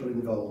young people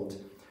involved.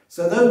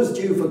 So those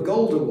due for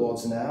Gold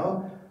Awards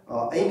now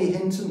are Amy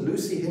Hinton,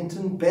 Lucy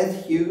Hinton,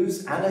 Beth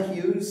Hughes, Anna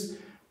Hughes,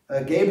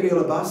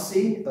 Gabriel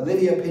Abassi,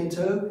 Olivia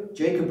Pinto,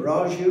 Jacob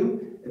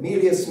Raju,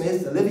 Amelia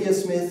Smith, Olivia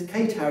Smith,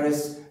 Kate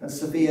Harris, and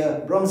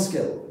Sophia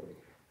Bronskill.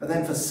 And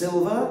then for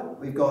Silver,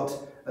 we've got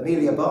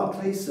Amelia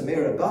Barclay,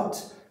 Samira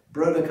Butt,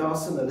 Broda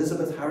Carson,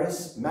 Elizabeth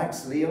Harris,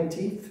 Max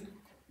Leontief,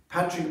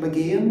 Patrick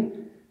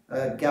McGeehan,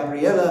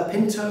 Gabriella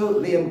Pinto,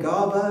 Liam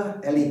Garber,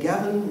 Ellie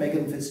Gavin,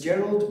 Megan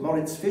Fitzgerald,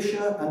 Moritz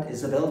Fisher, and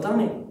Isabel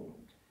Dunning.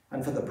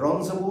 And for the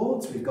Bronze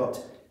Awards, we've got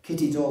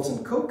Kitty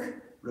Dalton-Cook,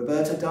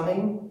 Roberta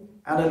Dunning,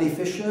 Annalie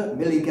Fisher,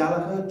 Millie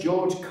Gallagher,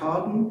 George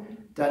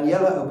Carden,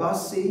 Daniela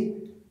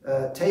Obasi,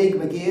 Taig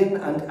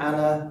McGeehan, and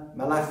Anna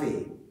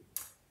Malafi.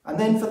 And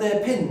then for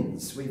their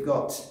pins, we've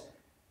got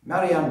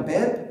Marianne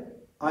Bebb,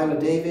 Isla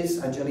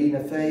Davis,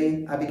 Angelina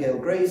Fay, Abigail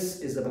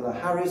Grace, Isabella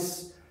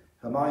Harris,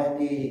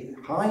 Hermione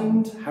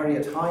Hind,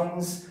 Harriet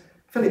Hines,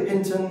 Philip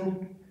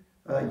Hinton,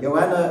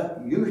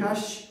 Joanna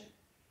Yuhash,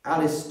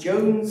 Alice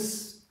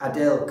Jones,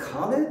 Adele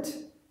Khaled,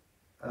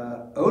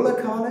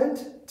 Ola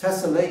Khaled,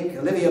 Tessa Lake,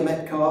 Olivia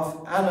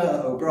Metcalf,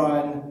 Anna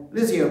O'Brien,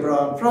 Lizzie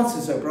O'Brien,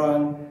 Francis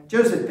O'Brien,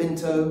 Joseph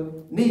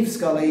Pinto, Neve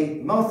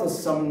Scully, Martha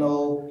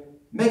Sumnall,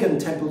 Megan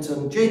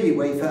Templeton, Jamie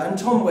Wafer, and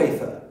Tom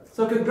Wafer.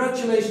 So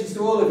congratulations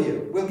to all of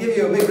you. We'll give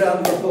you a big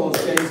round of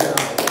applause, James and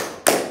I.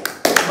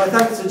 My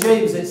thanks to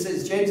James.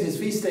 It's James's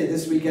feast day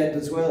this weekend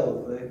as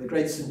well, the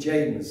great St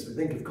James. We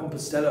think of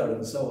Compostela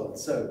and so on.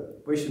 So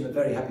wish him a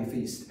very happy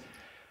feast.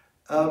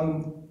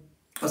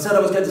 I said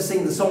I was going to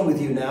sing the song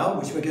with you now,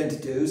 which we're going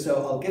to do,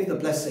 so I'll give the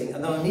blessing,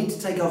 and then I need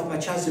to take off my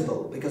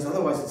chasuble, because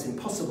otherwise it's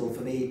impossible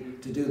for me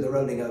to do the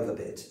rolling over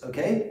bit,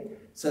 okay?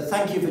 So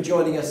thank you for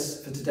joining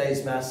us for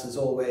today's Mass, as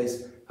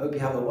always. Hope you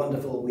have a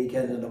wonderful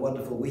weekend and a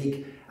wonderful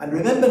week. And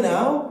remember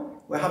now,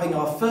 we're having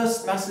our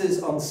first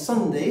Masses on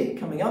Sunday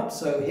coming up,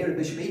 so here at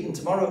Bishop Eton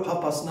tomorrow at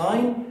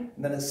 9:30,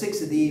 and then at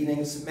 6 in the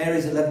evening, St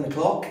Mary's 11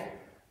 o'clock.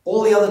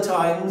 All the other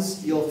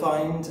times you'll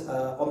find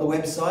on the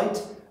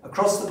website.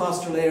 Across the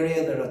pastoral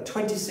area, there are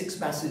 26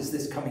 Masses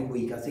this coming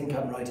week, I think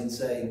I'm right in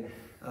saying,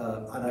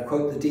 and I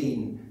quote the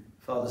Dean,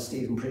 Father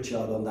Stephen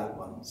Pritchard, on that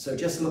one. So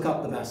just look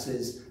up the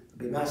Masses.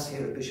 There'll be Mass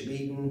here at Bishop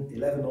Eton,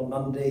 11 on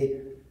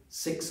Monday,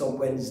 6 on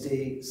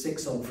Wednesday,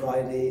 6 on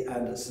Friday,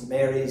 and at St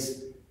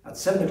Mary's at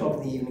 7 o'clock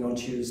in the evening on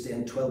Tuesday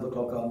and 12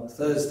 o'clock on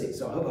Thursday.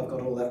 So I hope I've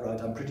got all that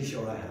right. I'm pretty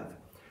sure I have.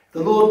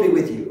 The Lord be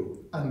with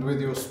you. And with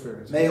your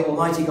spirit. May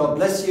Almighty God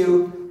bless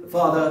you, the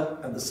Father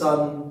and the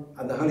Son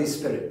and the Holy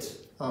Spirit.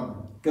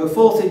 Amen. Go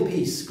forth in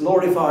peace,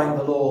 glorifying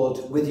the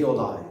Lord with your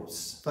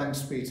lives.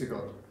 Thanks be to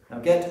God. Now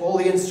get all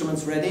the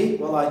instruments ready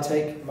while I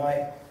take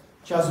my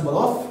chasuble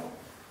off.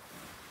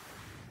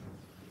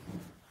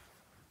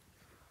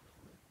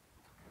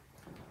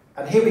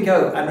 And here we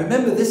go. And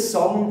remember, this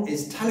song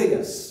is telling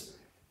us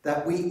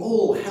that we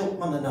all help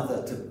one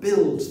another to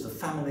build the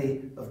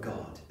family of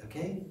God,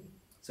 okay?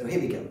 So here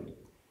we go.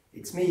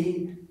 It's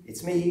me,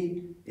 it's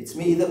me, it's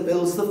me that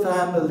builds the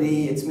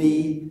family. It's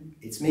me,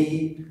 it's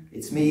me,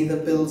 it's me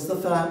that builds the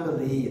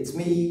family. It's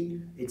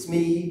me, it's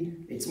me,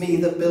 it's me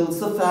that builds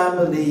the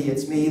family.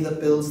 It's me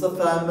that builds the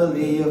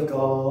family of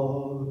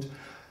God.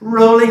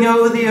 Rolling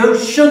over the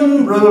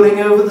ocean, rolling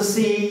over the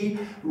sea,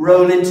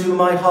 roll into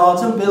my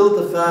heart and build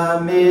the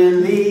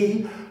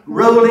family.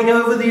 Rolling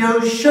over the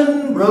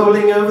ocean,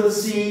 rolling over the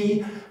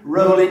sea,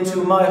 roll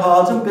into my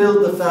heart and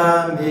build the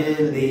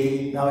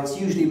family. Now it's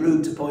usually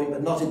rude to point,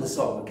 but not in the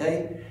song,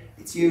 okay?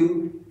 It's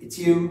you, it's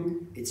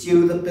you, it's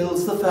you that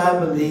builds the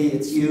family.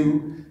 It's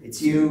you,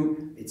 it's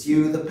you, it's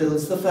you that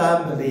builds the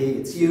family.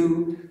 It's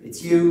you,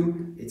 it's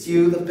you, it's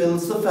you that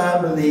builds the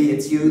family.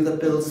 It's you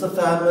that builds the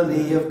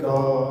family of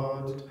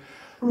God.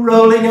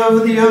 Rolling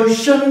over the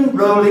ocean,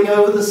 rolling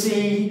over the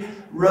sea,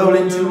 roll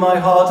into my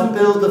heart and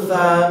build the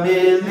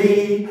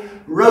family.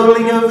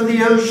 Rolling over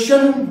the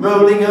ocean,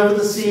 rolling over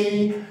the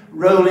sea,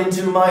 roll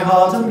into my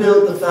heart and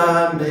build the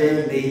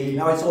family.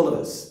 Now it's all of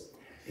us.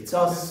 It's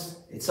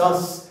us, it's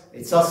us,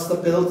 it's us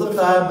that build the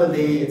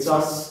family. It's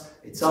us,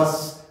 it's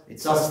us,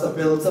 it's us that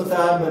builds the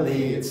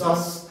family. It's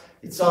us,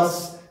 it's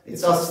us,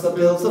 it's us that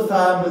builds the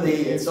family.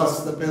 It's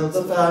us that builds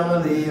the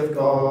family of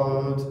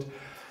God.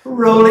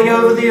 Rolling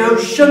over the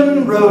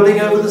ocean, rolling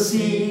over the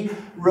sea,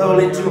 roll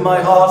into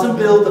my heart and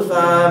build the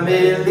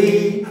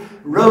family.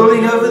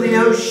 Rolling over the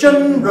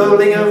ocean,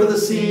 rolling over the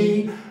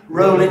sea,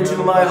 roll into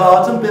my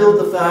heart and build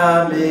the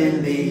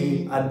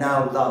family. And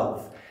now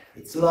love.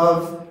 It's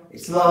love,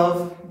 it's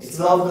love, it's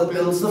love that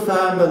builds the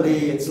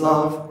family. It's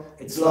love,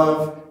 it's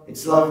love,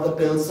 it's love that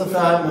builds the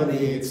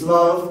family. It's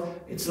love,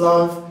 it's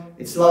love,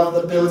 it's love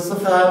that builds the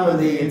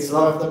family. It's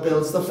love that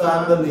builds the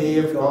family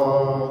of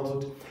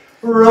God.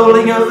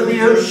 Rolling over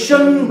the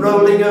ocean,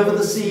 rolling over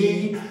the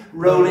sea,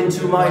 roll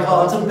into my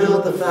heart and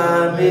build the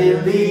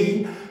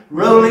family.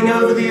 Rolling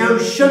over the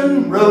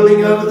ocean,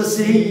 rolling over the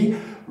sea,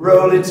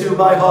 roll into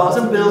my heart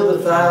and build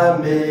the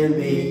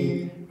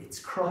family. It's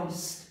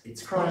Christ,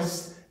 it's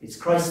Christ, it's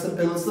Christ that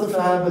builds the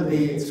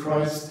family. It's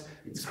Christ,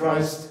 it's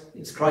Christ,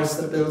 it's Christ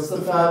that builds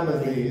the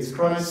family. It's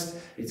Christ,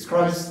 it's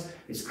Christ,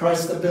 it's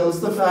Christ that builds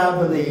the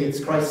family.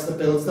 It's Christ that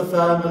builds the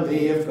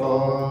family of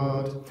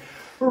God.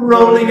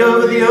 Rolling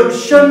over the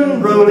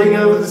ocean, rolling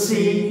over the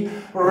sea,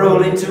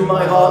 roll into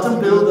my heart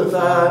and build the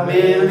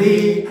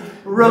family.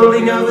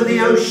 Rolling over the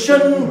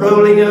ocean,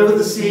 rolling over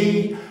the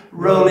sea,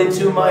 roll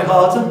into my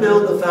heart and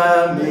build the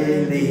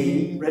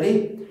family.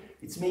 Ready?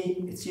 It's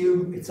me, it's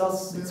you, it's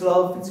us, it's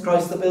love, it's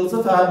Christ that builds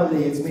a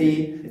family. It's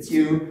me, it's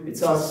you,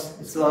 it's us,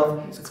 it's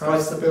love, it's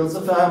Christ that builds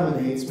a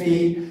family. It's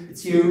me,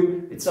 it's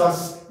you, it's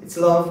us, it's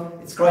love,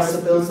 it's Christ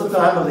that builds a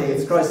family.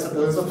 It's Christ that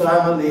builds a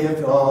family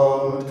of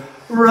God.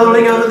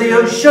 Rolling over the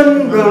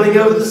ocean, rolling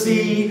over the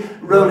sea,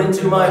 roll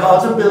into my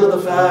heart and build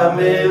the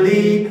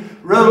family.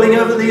 Rolling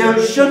over the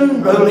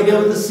ocean, rolling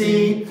over the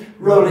sea,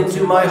 roll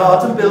into my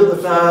heart and build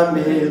the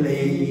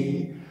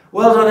family.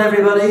 Well done,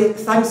 everybody.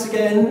 Thanks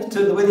again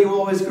to the With You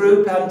Always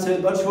group and to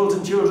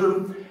Butchwalton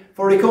Children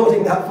for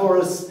recording that for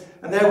us.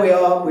 And there we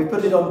are. We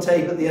put it on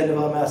tape at the end of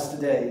our Mass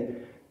today.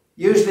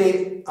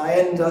 Usually I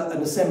end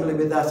an assembly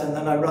with that and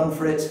then I run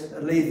for it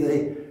and leave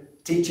the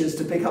teachers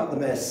to pick up the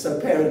mess. So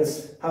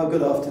parents, have a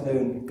good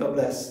afternoon. God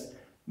bless.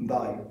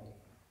 Bye.